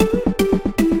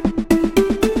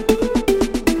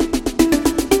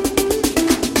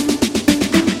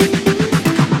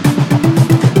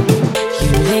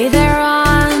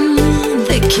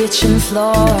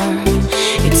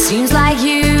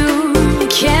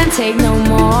can't take no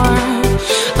more.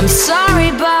 I'm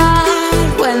sorry,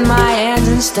 but when my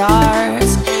engine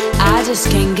starts, I just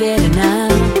can't get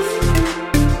enough.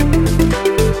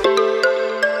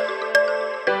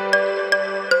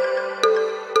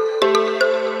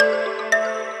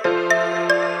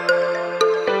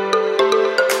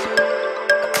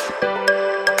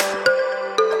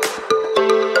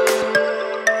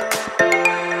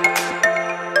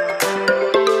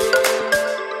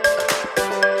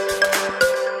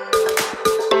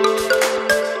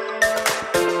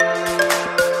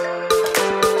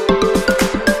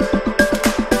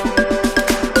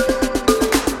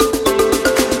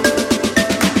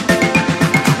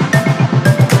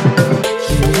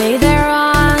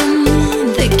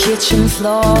 Kitchen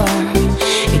floor,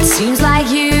 it seems like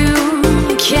you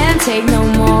can't take no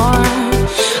more.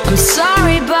 I'm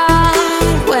sorry, but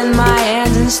when my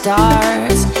engine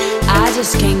starts, I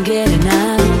just can't get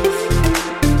enough.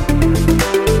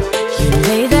 You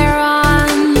lay there on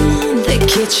the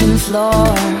kitchen floor,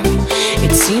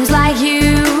 it seems like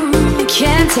you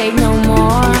can't take no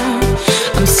more.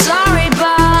 I'm sorry,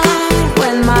 but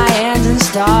when my engine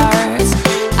starts,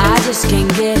 I just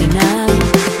can't get enough.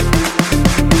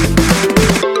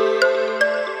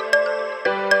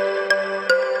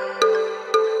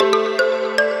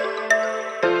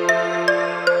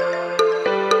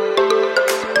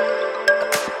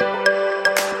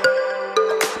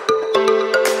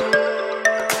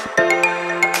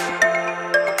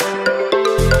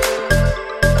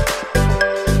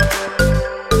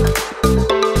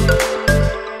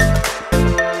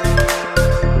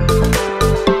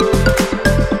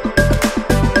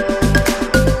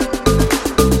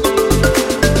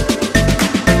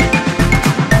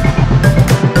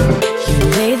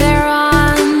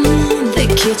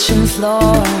 Kitchen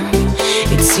floor,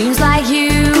 it seems like you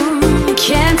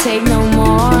can't take no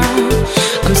more.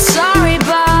 I'm sorry,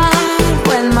 but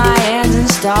when my engine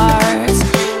starts,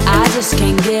 I just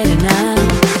can't get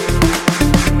enough.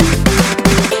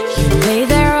 You lay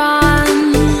there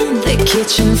on the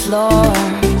kitchen floor,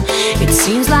 it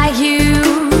seems like you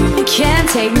can't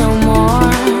take no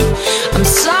more. I'm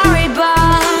sorry,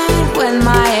 but when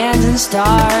my engine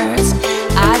starts,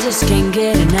 I just can't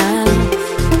get enough.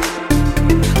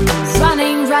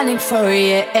 Running for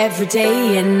you every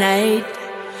day and night.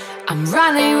 I'm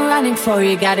running for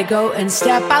you, gotta go and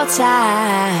step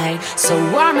outside. So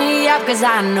warm me up, cause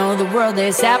I know the world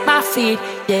is at my feet,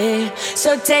 yeah.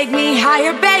 So take me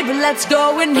higher, baby, let's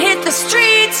go and hit the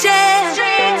streets, yeah.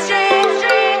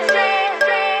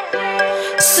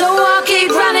 So I'll keep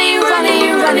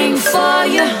running for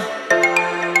you.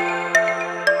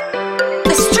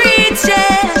 The streets, yeah.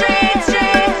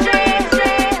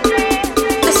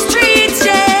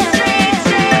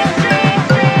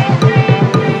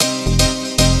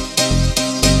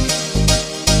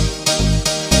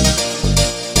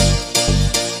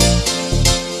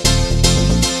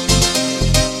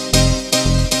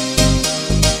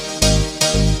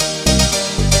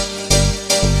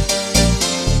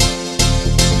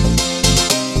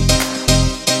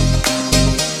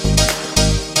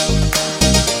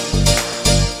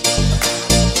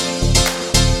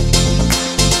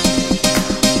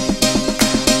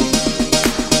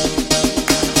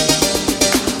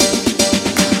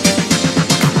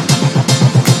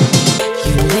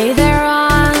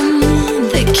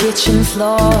 Kitchen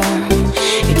floor,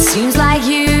 it seems like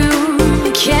you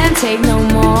can't take no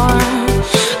more.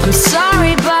 I'm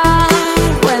sorry, but